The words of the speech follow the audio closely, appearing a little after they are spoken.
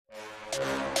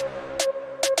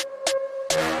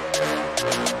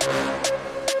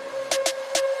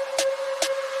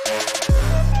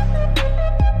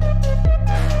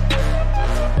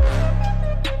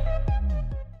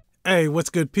Hey,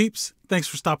 what's good, peeps? Thanks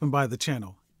for stopping by the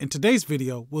channel. In today's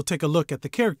video, we'll take a look at the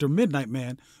character Midnight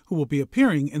Man, who will be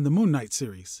appearing in the Moon Knight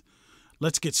series.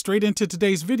 Let's get straight into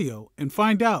today's video and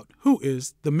find out who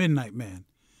is the Midnight Man.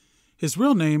 His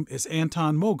real name is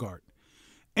Anton Mogart.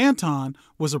 Anton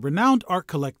was a renowned art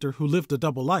collector who lived a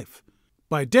double life.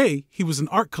 By day, he was an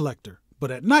art collector, but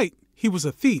at night, he was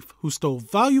a thief who stole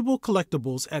valuable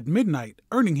collectibles at midnight,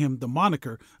 earning him the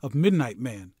moniker of Midnight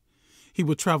Man. He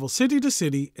would travel city to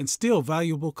city and steal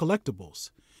valuable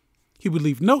collectibles. He would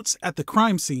leave notes at the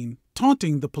crime scene,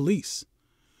 taunting the police.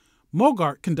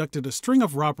 Mogart conducted a string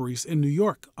of robberies in New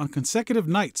York on consecutive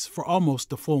nights for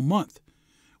almost a full month.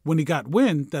 When he got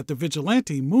wind that the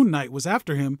vigilante Moon Knight was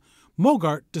after him,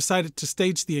 Mogart decided to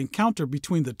stage the encounter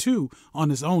between the two on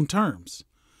his own terms.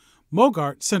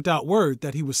 Mogart sent out word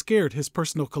that he was scared his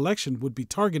personal collection would be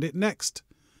targeted next.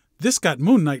 This got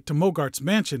Moon Knight to Mogart's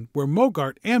mansion, where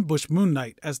Mogart ambushed Moon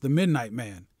Knight as the Midnight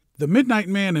Man. The Midnight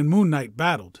Man and Moon Knight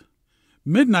battled.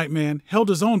 Midnight Man held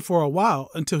his own for a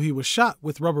while until he was shot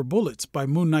with rubber bullets by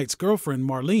Moon Knight's girlfriend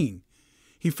Marlene.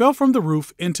 He fell from the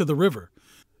roof into the river.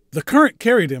 The current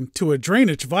carried him to a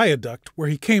drainage viaduct where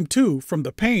he came to from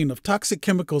the pain of toxic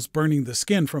chemicals burning the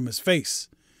skin from his face.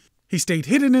 He stayed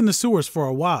hidden in the sewers for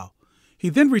a while. He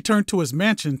then returned to his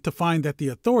mansion to find that the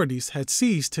authorities had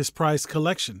seized his prized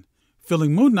collection.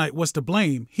 Feeling Moon Knight was to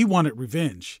blame, he wanted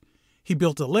revenge. He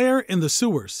built a lair in the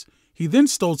sewers. He then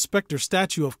stole Spectre's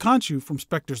statue of Khonshu from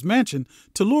Spectre's mansion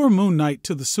to lure Moon Knight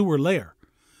to the sewer lair.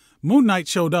 Moon Knight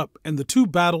showed up and the two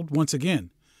battled once again.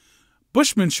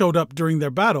 Bushmen showed up during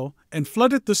their battle and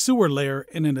flooded the sewer lair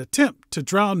in an attempt to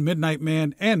drown Midnight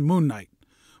Man and Moon Knight.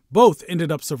 Both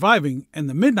ended up surviving, and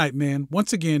the Midnight Man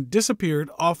once again disappeared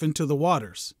off into the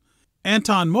waters.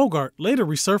 Anton Mogart later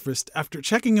resurfaced after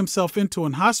checking himself into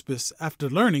an hospice after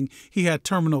learning he had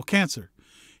terminal cancer.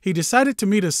 He decided to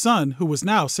meet his son, who was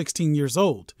now 16 years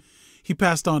old. He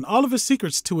passed on all of his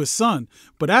secrets to his son,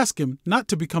 but asked him not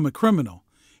to become a criminal.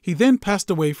 He then passed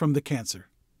away from the cancer.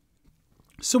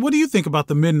 So what do you think about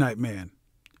the Midnight Man?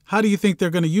 How do you think they're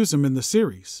going to use him in the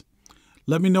series?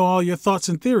 Let me know all your thoughts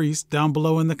and theories down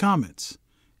below in the comments.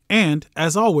 And,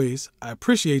 as always, I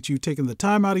appreciate you taking the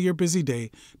time out of your busy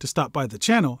day to stop by the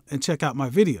channel and check out my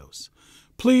videos.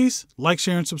 Please like,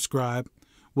 share, and subscribe.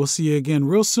 We'll see you again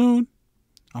real soon.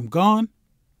 I'm gone.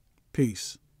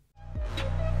 Peace.